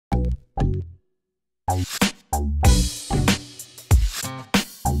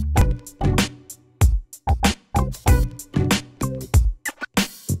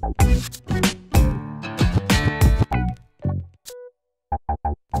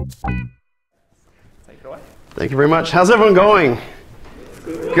Take it away. Thank you very much. How's everyone going?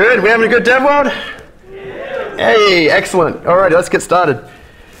 Good. We having a good dev world? Yeah. Hey, excellent. All right, let's get started.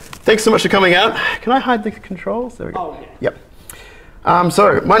 Thanks so much for coming out. Can I hide the controls? There we go. Oh, yeah. Yep.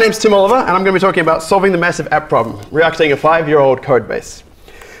 So my name's Tim Oliver, and I'm going to be talking about solving the massive app problem, rearchitecting a 5-year-old code base.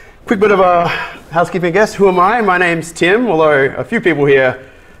 Quick bit of a housekeeping, I guess. Who am I? My name's Tim, although a few people here,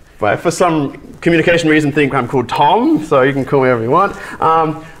 for some communication reason, think I'm called Tom, so you can call me whatever you want.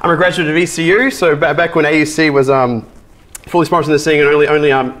 I'm a graduate of ECU, so back when AUC was fully sponsoring this thing and only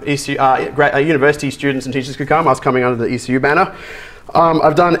university students and teachers could come, I was coming under the ECU banner.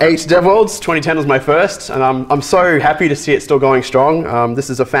 I've done 8 dev worlds. 2010 was my first, and I'm so happy to see it still going strong. This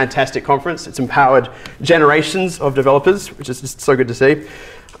is a fantastic conference. It's empowered generations of developers, which is just so good to see.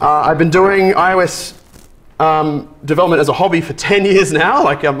 I've been doing iOS development as a hobby for 10 years now.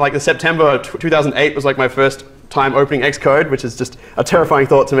 Like the September 2008 was like my first time opening Xcode, which is just a terrifying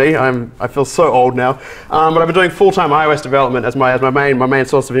thought to me. I feel so old now. But I've been doing full-time iOS development as my main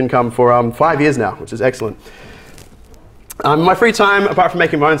source of income for 5 years now, which is excellent. In my free time, apart from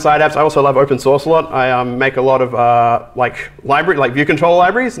making my own side apps, I also love open source a lot. I make a lot of view control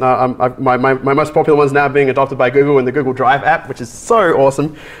libraries. My most popular one's now being adopted by Google in the Google Drive app, which is so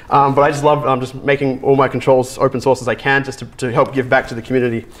awesome. But I just love just making all my controls open source as I can, just to help give back to the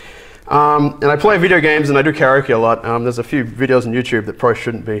community. And I play video games and I do karaoke a lot. There's a few videos on YouTube that probably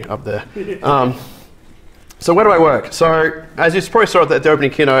shouldn't be up there. So where do I work? So as you probably saw at the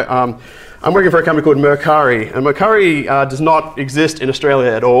opening keynote, I'm working for a company called Mercari, and Mercari does not exist in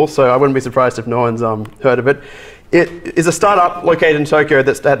Australia at all, so I wouldn't be surprised if no one's heard of it. It is a startup located in Tokyo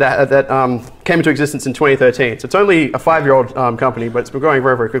that came into existence in 2013. So it's only a 5-year-old company, but it's been growing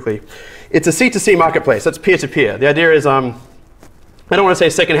very, very quickly. It's a C2C marketplace. That's peer-to-peer. The idea is, I don't want to say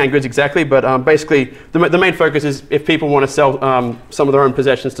second-hand goods exactly, but basically the main focus is if people want to sell some of their own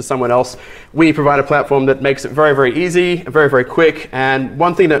possessions to someone else, we provide a platform that makes it very, very easy, very, very quick. And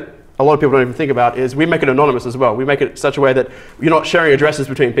one thing that a lot of people don't even think about is we make it anonymous as well. We make it such a way that you're not sharing addresses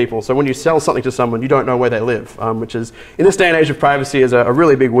between people. So when you sell something to someone, you don't know where they live, which is, in this day and age of privacy, is a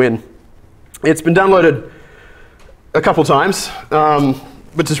really big win. It's been downloaded a couple times,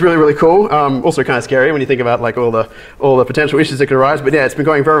 which is really, really cool. Also kind of scary when you think about like all the potential issues that could arise. But yeah, it's been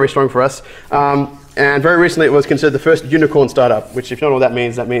going very, very strong for us. And very recently it was considered the first unicorn startup, which if you don't know what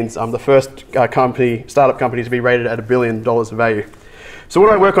that means the first startup company to be rated at $1 billion of value. So what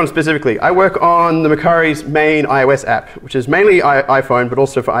do I work on specifically? I work on the Mercari's main iOS app, which is mainly iPhone, but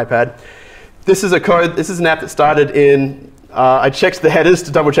also for iPad. This is an app that started in, I checked the headers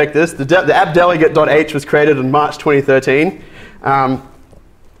to double check this. The app delegate.h was created in March 2013. That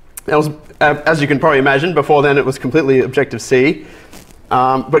was, as you can probably imagine, before then it was completely Objective-C.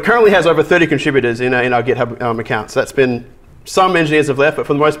 But currently has over 30 contributors in our GitHub account. So that's been, some engineers have left, but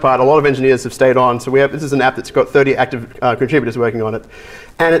for the most part, a lot of engineers have stayed on. So this is an app that's got 30 active contributors working on it.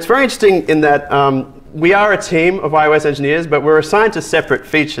 And it's very interesting in that we are a team of iOS engineers, but we're assigned to separate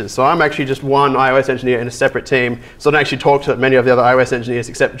features. So I'm actually just one iOS engineer in a separate team. So I don't actually talk to many of the other iOS engineers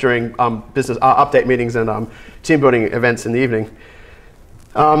except during business update meetings and team building events in the evening.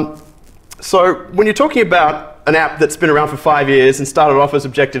 So when you're talking about an app that's been around for 5 years and started off as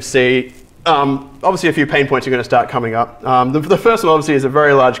Objective-C, obviously a few pain points are going to start coming up. The first one obviously is a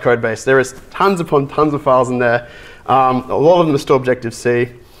very large code base. There is tons upon tons of files in there. A lot of them are still Objective-C.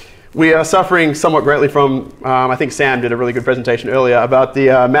 We are suffering somewhat greatly from, I think Sam did a really good presentation earlier about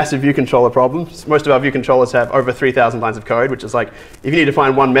the massive view controller problems. Most of our view controllers have over 3,000 lines of code, which is like, if you need to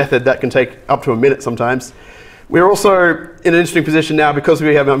find one method, that can take up to a minute sometimes. We're also in an interesting position now because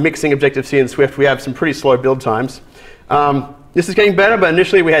we have a mixing Objective-C and Swift. We have some pretty slow build times. This is getting better, but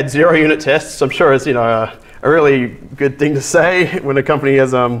initially we had 0 unit tests. So I'm sure it's a really good thing to say when a company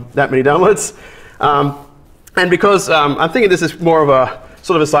has that many downloads. And because I'm thinking this is more of a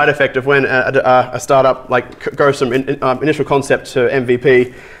sort of a side effect of when a startup goes from initial concept to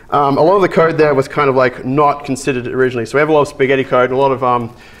MVP. A lot of the code there was kind of like not considered originally. So we have a lot of spaghetti code and a lot of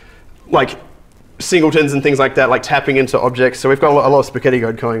like singletons and things like that, like tapping into objects. So we've got a lot of spaghetti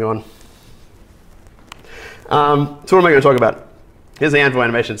code going on. So what am I going to talk about? Here's the Anvil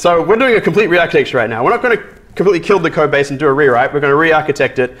animation. So we're doing a complete re-architecture right now. We're not going to completely kill the code base and do a rewrite. We're going to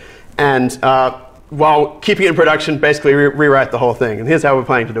re-architect it and while keeping it in production, basically rewrite the whole thing. And here's how we're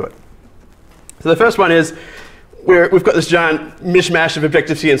planning to do it. So the first one is we've got this giant mishmash of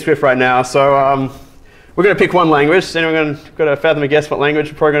Objective-C and Swift right now. So we're going to pick one language. Is anyone got to fathom a guess what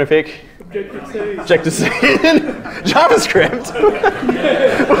language we're probably going to pick? Objective-C. Objective-C. JavaScript.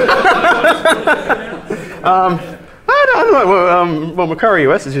 I don't know. Well,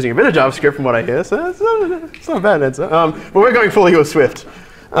 Mercari US is using a bit of JavaScript from what I hear, so it's not a bad answer. But we're going fully with Swift.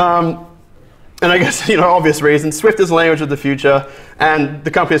 And I guess, obvious reasons. Swift is the language of the future, and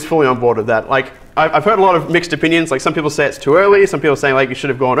the company is fully on board with that. Like, I've heard a lot of mixed opinions. Like, some people say it's too early. Some people saying, like, you should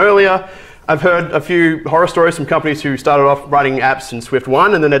have gone earlier. I've heard a few horror stories from companies who started off writing apps in Swift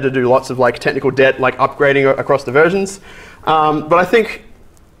 1 and then had to do lots of, like, technical debt, like upgrading across the versions. But I think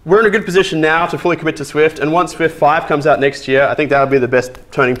we're in a good position now to fully commit to Swift. And once Swift 5 comes out next year, I think that'll be the best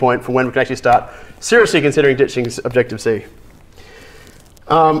turning point for when we can actually start seriously considering ditching Objective-C.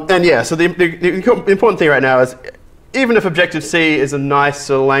 And yeah, so the important thing right now is, even if Objective-C is a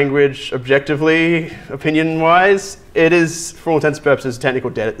nicer language objectively, opinion-wise, it is, for all intents and purposes, technical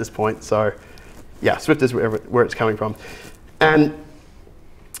debt at this point. So yeah, Swift is where it's coming from. And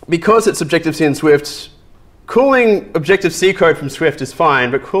because it's Objective-C and Swift, calling Objective-C code from Swift is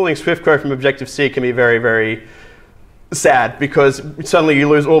fine, but calling Swift code from Objective-C can be very, very sad, because suddenly you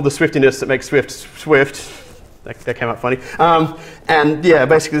lose all the Swiftiness that makes Swift Swift. That came out funny. And yeah,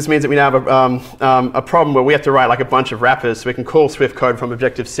 basically this means that we now have a problem where we have to write like a bunch of wrappers so we can call Swift code from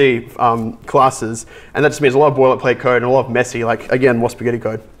Objective-C classes. And that just means a lot of boilerplate code and a lot of messy, like, again, more spaghetti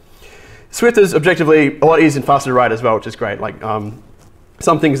code. Swift is objectively a lot easier and faster to write as well, which is great. Like,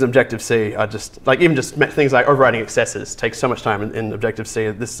 some things in Objective-C are just, like, even just things like overriding accessors take so much time in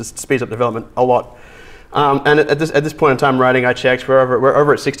Objective-C. This just speeds up development a lot. And at this point in time writing, I checked, we're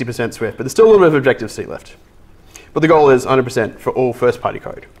over at 60% Swift, but there's still a little bit of Objective-C left. But the goal is 100% for all first-party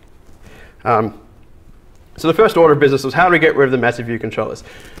code. So the first order of business was, how do we get rid of the massive view controllers?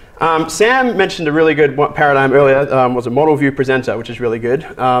 Sam mentioned a really good paradigm earlier, was a model view presenter, which is really good.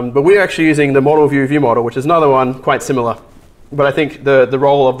 But we're actually using the model view model, which is another one quite similar. But I think the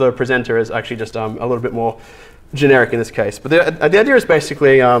role of the presenter is actually just a little bit more generic in this case. But the idea is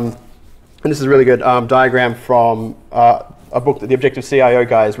basically, and this is a really good diagram from a book that the Objective-C IO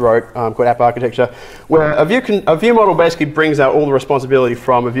guys wrote called App Architecture, where a view model basically brings out all the responsibility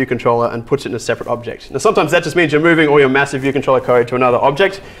from a view controller and puts it in a separate object. Now sometimes that just means you're moving all your massive view controller code to another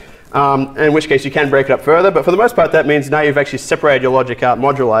object, in which case you can break it up further, but for the most part that means now you've actually separated your logic out,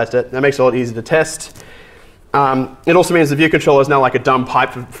 modularized it. That makes it a lot easier to test. It also means the view controller is now like a dumb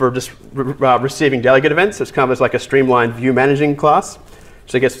pipe for just receiving delegate events. So it's kind of like a streamlined view managing class,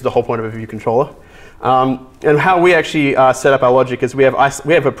 which I guess is the whole point of a view controller. And how we actually set up our logic is we have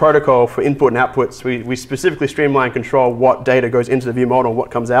a protocol for input and outputs. We specifically streamline control what data goes into the view model and what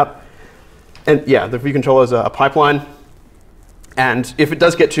comes out. And yeah, the view controller is a pipeline. And if it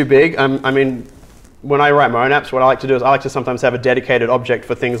does get too big, I mean, when I write my own apps, what I like to do is I like to sometimes have a dedicated object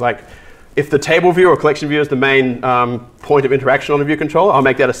for things like, if the table view or collection view is the main point of interaction on a view controller, I'll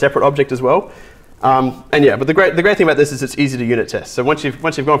make that a separate object as well. And yeah, but the great thing about this is it's easy to unit test. So once you've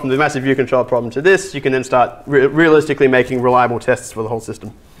gone from the massive view control problem to this, you can then start realistically making reliable tests for the whole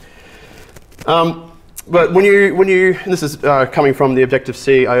system. But when you and this is coming from the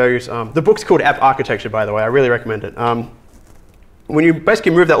Objective-C IO's, the book's called App Architecture, by the way. I really recommend it. When you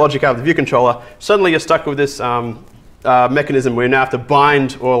basically move that logic out of the view controller, suddenly you're stuck with this mechanism where you now have to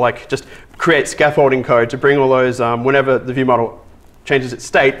bind or like just create scaffolding code to bring all those, whenever the view model changes its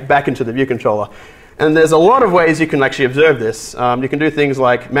state, back into the view controller. And there's a lot of ways you can actually observe this. You can do things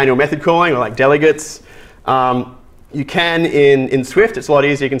like manual method calling or like delegates. You can in Swift, it's a lot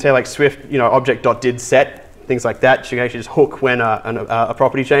easier. You can say like Swift, object.did set, things like that. So you can actually just hook when a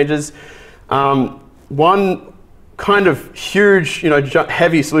property changes. One kind of huge,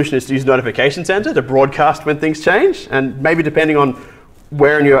 heavy solution is to use Notification Center to broadcast when things change. And maybe depending on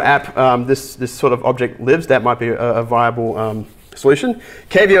where in your app this sort of object lives, that might be a viable solution.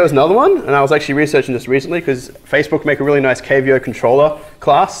 KVO is another one, and I was actually researching this recently because Facebook make a really nice KVO controller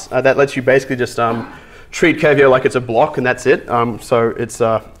class that lets you basically just treat KVO like it's a block and that's it. So it's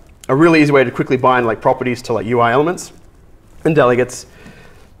a really easy way to quickly bind like properties to like UI elements and delegates.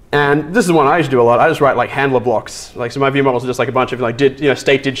 And this is one I usually do a lot. I just write like handler blocks. Like, so my view models are just like a bunch of like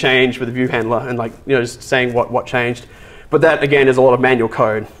state did change with the view handler and like just saying what changed. But that again is a lot of manual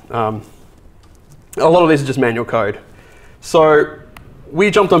code. A lot of these are just manual code. So we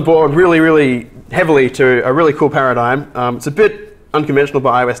jumped on board really, really heavily to a really cool paradigm. It's a bit unconventional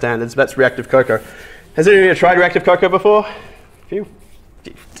by iOS standards, but that's Reactive Cocoa. Has anyone here tried Reactive Cocoa before?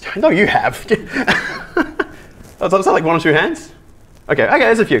 No, you have. Is that like one or two hands? Okay,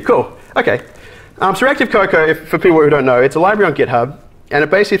 there's a few, cool. Okay, so Reactive Cocoa, for people who don't know, it's a library on GitHub, and it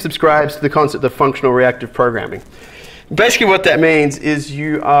basically subscribes to the concept of functional reactive programming. Basically what that means is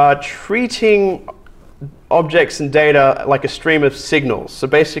you are treating objects and data like a stream of signals. So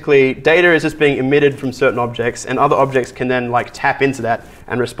basically, data is just being emitted from certain objects, and other objects can then like tap into that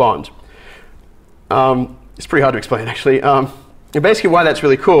and respond. It's pretty hard to explain, actually. And basically why that's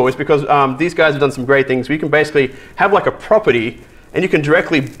really cool is because these guys have done some great things. We can basically have like a property and you can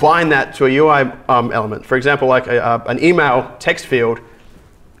directly bind that to a UI element. For example, like an email text field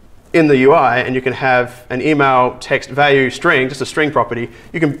in the UI, and you can have an email text value string, just a string property.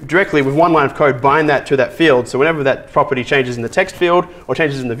 You can directly, with one line of code, bind that to that field. So whenever that property changes in the text field or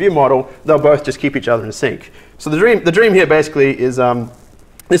changes in the view model, they'll both just keep each other in sync. So the dream here basically is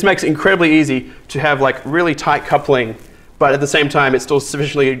this makes it incredibly easy to have like really tight coupling, but at the same time it's still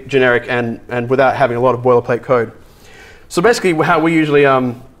sufficiently generic and without having a lot of boilerplate code. So basically, how we usually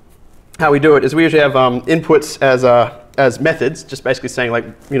how we do it is we usually have inputs as methods, just basically saying like,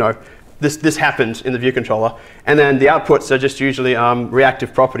 you know, this happened in the view controller, and then the outputs are just usually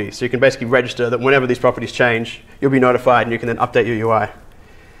reactive properties. So you can basically register that whenever these properties change, you'll be notified, and you can then update your UI.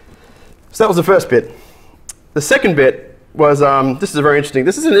 So that was the first bit. The second bit was this is a very interesting.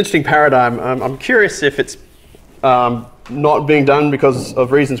 This is an interesting paradigm. I'm curious if it's not being done because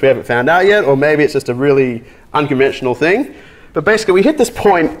of reasons we haven't found out yet, or maybe it's just a really unconventional thing. But basically, we hit this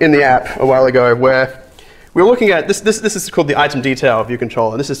point in the app a while ago where we were looking at this. This is called the item detail view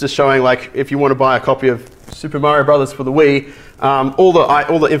controller. This is just showing like if you want to buy a copy of Super Mario Brothers for the Wii, all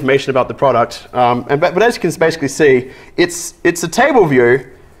the information about the product. But as you can basically see, it's a table view,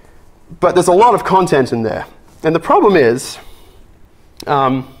 but there's a lot of content in there. And the problem is,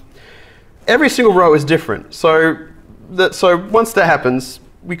 every single row is different. So once that happens,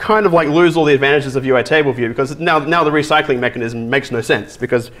 we kind of like lose all the advantages of UI table view, because now the recycling mechanism makes no sense,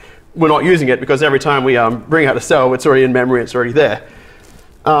 because we're not using it, because every time we bring out a cell, it's already in memory, it's already there.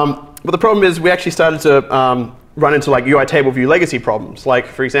 But the problem is we actually started to run into like UI table view legacy problems. Like,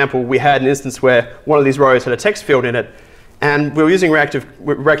 for example, we had an instance where one of these rows had a text field in it, and we were using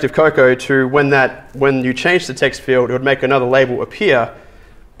reactive Cocoa to, when you change the text field, it would make another label appear.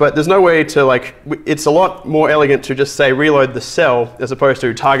 But there's no way to like, it's a lot more elegant to just say reload the cell as opposed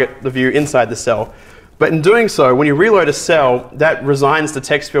to target the view inside the cell. But in doing so, when you reload a cell, that resigns the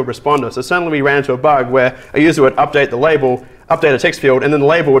text field responder. So suddenly we ran into a bug where a user would update the label, update a text field, and then the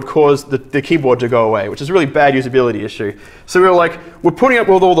label would cause the keyboard to go away, which is a really bad usability issue. So we were like, we're putting up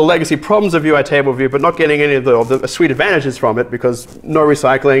with all the legacy problems of UI table view, but not getting any of the sweet advantages from it, because no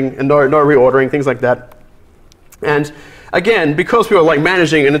recycling and no reordering, things like that. And again, because we were like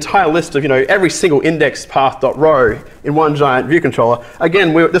managing an entire list of, you know, every single index path.row in one giant view controller,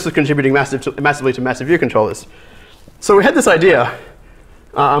 again, this was contributing massively to massive view controllers. So we had this idea,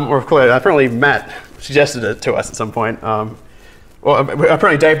 or apparently Matt suggested it to us at some point. Well,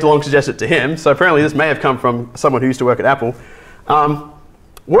 apparently Dave DeLong suggested it to him, so apparently this may have come from someone who used to work at Apple.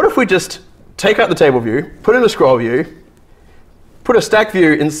 What if we just take out the table view, put in a scroll view, put a stack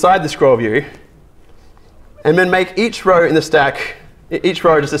view inside the scroll view, and then make each row in the stack, each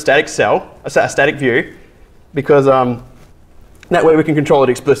row just a static cell, a static view, because that way we can control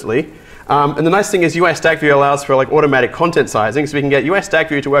it explicitly. And the nice thing is UI stack view allows for like automatic content sizing, so we can get UI stack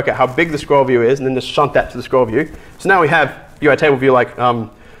view to work out how big the scroll view is, and then just shunt that to the scroll view. So now we have UI table view like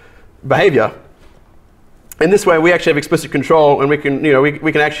behavior. And this way we actually have explicit control, and we can, you know,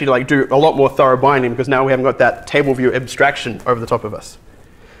 we can actually like do a lot more thorough binding, because now we haven't got that table view abstraction over the top of us.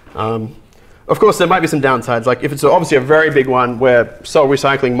 Of course, there might be some downsides. Like if it's obviously a very big one where cell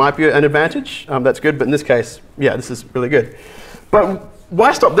recycling might be an advantage, that's good. But in this case, yeah, this is really good. But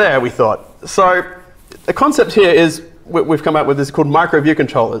why stop there, we thought? So the concept here is we've come up with this called micro view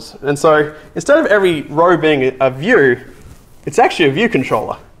controllers. And so instead of every row being a view, it's actually a view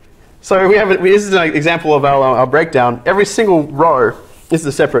controller. So this is an example of our breakdown. Every single row, this is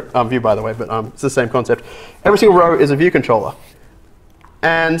a separate view, by the way, but it's the same concept. Every single row is a view controller.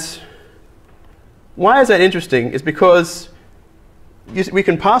 And why is that interesting? Is because we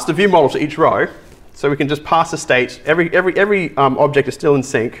can pass the view model to each row, so we can just pass the state. Every object is still in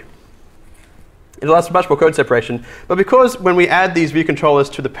sync. It allows for much more code separation. But because when we add these view controllers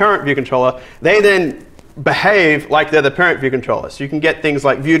to the parent view controller, they then behave like they're the parent view controller. So you can get things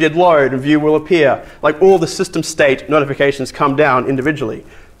like view did load and view will appear. Like all the system state notifications come down individually.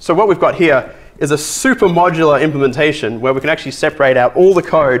 So what we've got here is a super modular implementation where we can actually separate out all the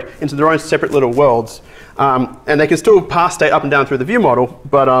code into their own separate little worlds. And they can still pass state up and down through the view model,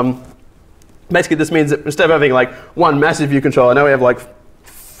 but basically this means that instead of having like one massive view controller, now we have like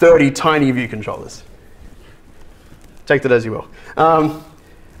 30 tiny view controllers. Take that as you will.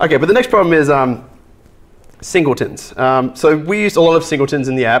 Okay, but the next problem is singletons. So we used a lot of singletons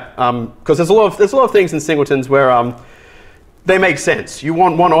in the app because there's a lot of things in singletons where they make sense. You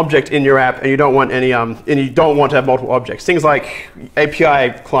want one object in your app, and you don't want any, and you don't want to have multiple objects. Things like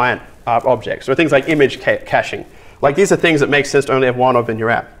API client objects, or things like image caching. Like these are things that make sense to only have one of in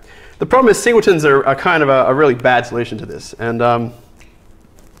your app. The problem is singletons are kind of a really bad solution to this, and I'm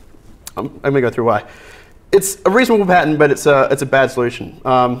going to go through why. it's a reasonable pattern, but it's a bad solution.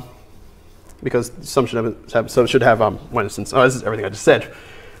 Because some should have one instance. Oh, this is everything I just said.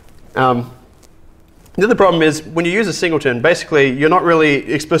 The other problem is when you use a singleton, basically you're not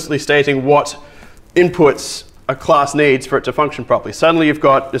really explicitly stating what inputs a class needs for it to function properly. Suddenly you've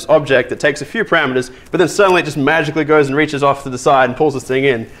got this object that takes a few parameters, but then suddenly it just magically goes and reaches off to the side and pulls this thing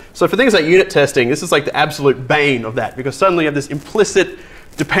in. So for things like unit testing, this is like the absolute bane of that, because suddenly you have this implicit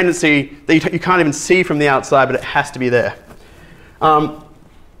dependency that you can't even see from the outside, but it has to be there.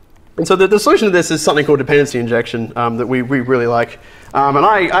 And so the solution to this is something called dependency injection that we really like. And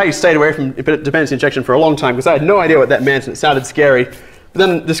I stayed away from dependency injection for a long time because I had no idea what that meant and it sounded scary. But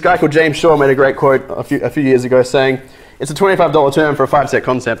then this guy called James Shaw made a great quote a few years ago saying, it's a $25 term for a 5-step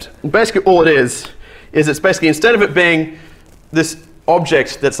concept. And basically all it is it's basically instead of it being this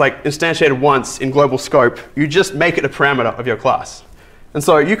object that's like instantiated once in global scope, you just make it a parameter of your class. And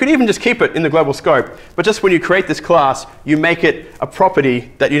so you could even just keep it in the global scope, but just when you create this class, you make it a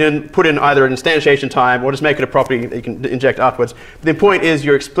property that you then put in either an instantiation time or just make it a property that you can inject afterwards. But the point is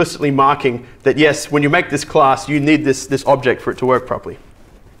you're explicitly marking that yes, when you make this class, you need this object for it to work properly.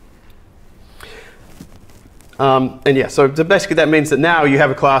 And yeah, so basically that means that now you have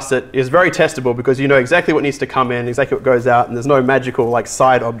a class that is very testable because you know exactly what needs to come in, exactly what goes out, and there's no magical like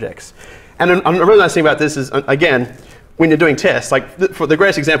side objects. And a really nice thing about this is, again, when you're doing tests, like for the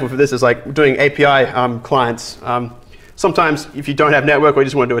greatest example for this is like doing API clients. Sometimes if you don't have network or you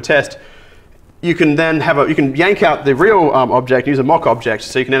just want to do a test, you can then you can yank out the real object and use a mock object,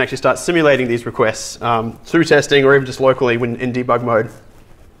 so you can then actually start simulating these requests through testing or even just locally when in debug mode.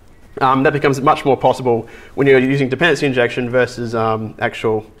 That becomes much more possible when you're using dependency injection versus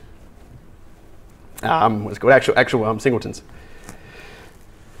actual singletons.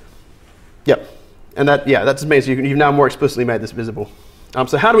 Yep. And that just means you've now more explicitly made this visible.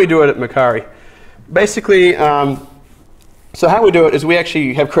 So how do we do it at Mercari? Basically, so how we do it is we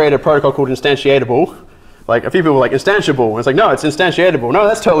actually have created a protocol called instantiatable. Like a few people are like instantiable, and it's like, no, it's instantiatable. No,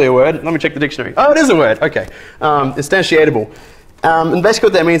 that's totally a word. Let me check the dictionary. Oh, it is a word. Okay, instantiatable. And basically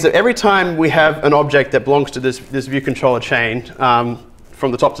what that means is that every time we have an object that belongs to this view controller chain,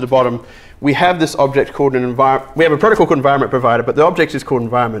 from the top to the bottom, we have this object called an environment. We have a protocol called environment provider, but the object is called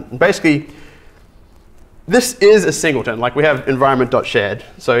environment. And basically, this is a singleton, like we have environment.shared,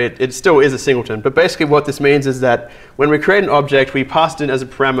 so it still is a singleton. But basically what this means is that when we create an object, we pass it in as a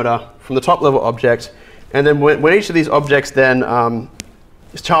parameter from the top level object, and then when each of these objects then,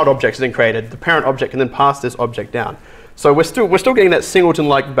 this child object is then created, the parent object can then pass this object down. So we're still getting that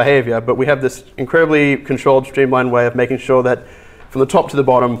singleton-like behavior, but we have this incredibly controlled, streamlined way of making sure that from the top to the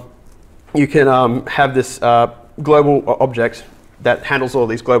bottom, you can have this global object that handles all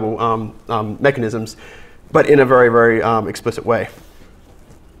these global mechanisms, but in a very, very explicit way.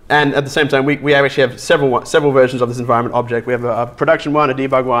 And at the same time, we actually have several versions of this environment object. We have a production one, a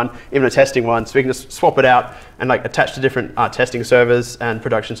debug one, even a testing one. So we can just swap it out and like attach to different testing servers and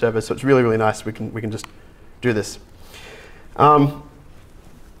production servers. So it's really, really nice. We can just do this. That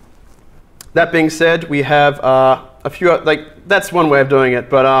being said, we have a few, like that's one way of doing it.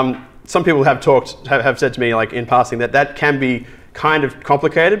 But some people have said to me, like in passing, that can be kind of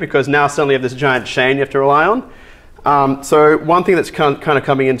complicated because now suddenly you have this giant chain you have to rely on. So one thing that's kind of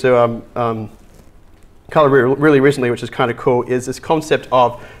coming into color really recently, which is kind of cool, is this concept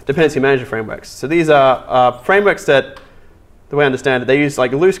of dependency manager frameworks. So these are frameworks that, the way I understand it, they use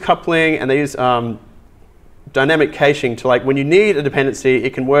like loose coupling and they use dynamic caching to like when you need a dependency,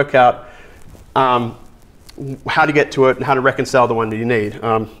 it can work out how to get to it and how to reconcile the one that you need.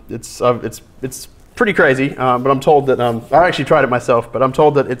 It's pretty crazy, but I'm told that, I actually tried it myself, but I'm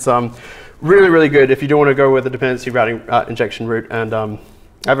told that it's really, really good if you do want to go with the dependency routing injection route. And I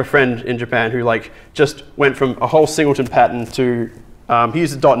have a friend in Japan who like just went from a whole singleton pattern to, he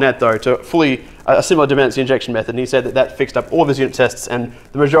uses .NET though, to fully a similar dependency injection method. And he said that fixed up all of his unit tests and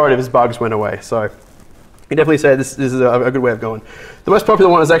the majority of his bugs went away. So you definitely say this is a good way of going. The most popular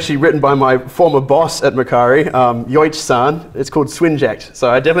one is actually written by my former boss at Mercari, Yoichi-san. It's called Swinject.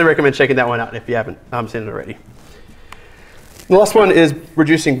 So I definitely recommend checking that one out if you haven't seen it already. The last one is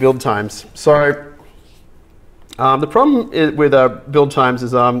reducing build times. So the problem with build times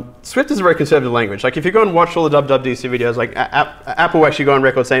is Swift is a very conservative language. Like if you go and watch all the WWDC videos, like Apple actually go on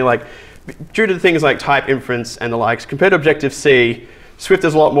record saying like, due to things like type inference and the likes, compared to Objective-C, Swift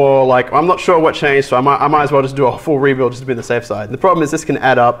is a lot more like, I'm not sure what changed, so I might as well just do a full rebuild just to be on the safe side. And the problem is this can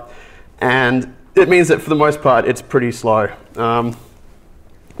add up, and it means that for the most part, it's pretty slow.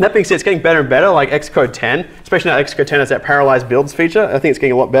 That being said, it's getting better and better, like Xcode 10, especially now Xcode 10 has that parallelized builds feature. I think it's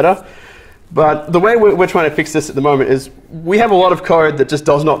getting a lot better. But the way we're trying to fix this at the moment is we have a lot of code that just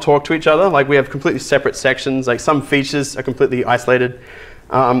does not talk to each other. Like we have completely separate sections, like some features are completely isolated.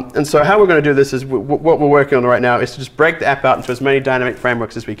 And so how we're going to do this is what we're working on right now is to just break the app out into as many dynamic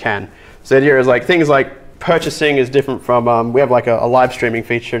frameworks as we can. So the idea is like things like purchasing is different from, we have like a live streaming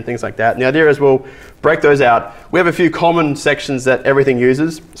feature and things like that. And the idea is we'll break those out. We have a few common sections that everything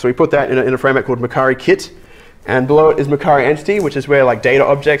uses. So we put that in a framework called Mercari Kit. And below it is Mercari Entity, which is where like data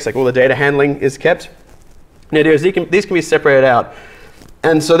objects, like all the data handling is kept. And the idea is these can be separated out.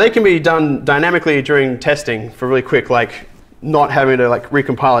 And so they can be done dynamically during testing for really quick, like not having to like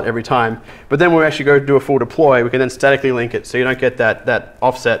recompile it every time. But then when we actually go do a full deploy, we can then statically link it so you don't get that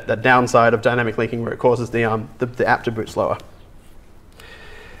offset, that downside of dynamic linking where it causes the app to boot slower.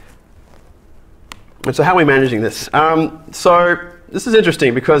 And so how are we managing this? So this is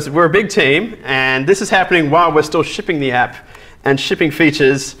interesting because we're a big team and this is happening while we're still shipping the app and shipping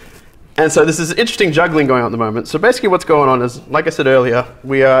features. And so this is interesting juggling going on at the moment. So basically what's going on is, like I said earlier,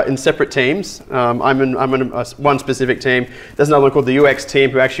 we are in separate teams. I'm in one specific team. There's another one called the UX team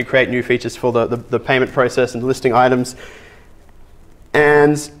who actually create new features for the payment process and listing items.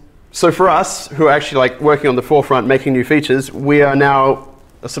 And so for us, who are actually like working on the forefront, making new features, we are now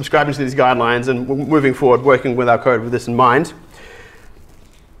subscribing to these guidelines and moving forward, working with our code with this in mind.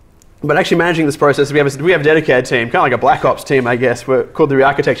 But actually managing this process, we have a dedicated team, kind of like a Black Ops team, I guess, called the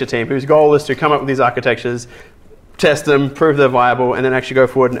Rearchitecture team, whose goal is to come up with these architectures, test them, prove they're viable, and then actually go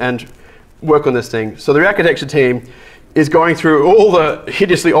forward and work on this thing. So the Rearchitecture team is going through all the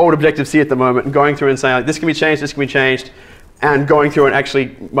hideously old Objective-C at the moment, and going through and saying, like, this can be changed, and going through and actually,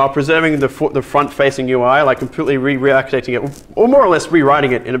 while preserving the front-facing UI, like completely re-architecting it, or more or less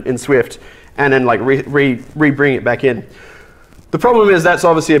rewriting it in Swift, and then like re-bringing it back in. The problem is that's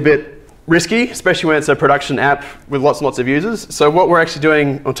obviously a bit risky, especially when it's a production app with lots and lots of users. So what we're actually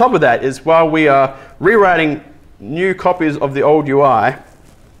doing on top of that is while we are rewriting new copies of the old UI,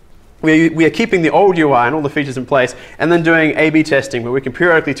 we are keeping the old UI and all the features in place and then doing A/B testing where we can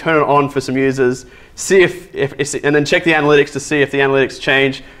periodically turn it on for some users, see and then check the analytics to see if the analytics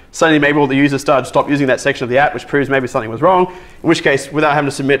change. Suddenly maybe all the users stop using that section of the app, which proves maybe something was wrong, in which case, without having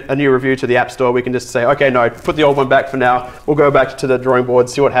to submit a new review to the App Store, we can just say, okay, no, put the old one back for now. We'll go back to the drawing board,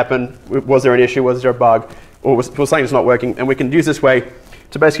 see what happened. Was there an issue? Was there a bug? Or was something that's not working? And we can use this way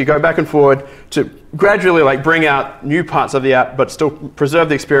to basically go back and forward to gradually like bring out new parts of the app, but still preserve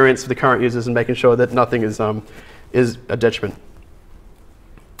the experience for the current users and making sure that nothing is a detriment.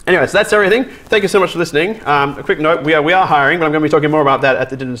 Anyway, so that's everything. Thank you so much for listening. A quick note, we are hiring, but I'm going to be talking more about that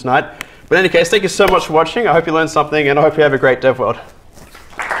at the dinner tonight. But in any case, thank you so much for watching. I hope you learned something, and I hope you have a great dev world.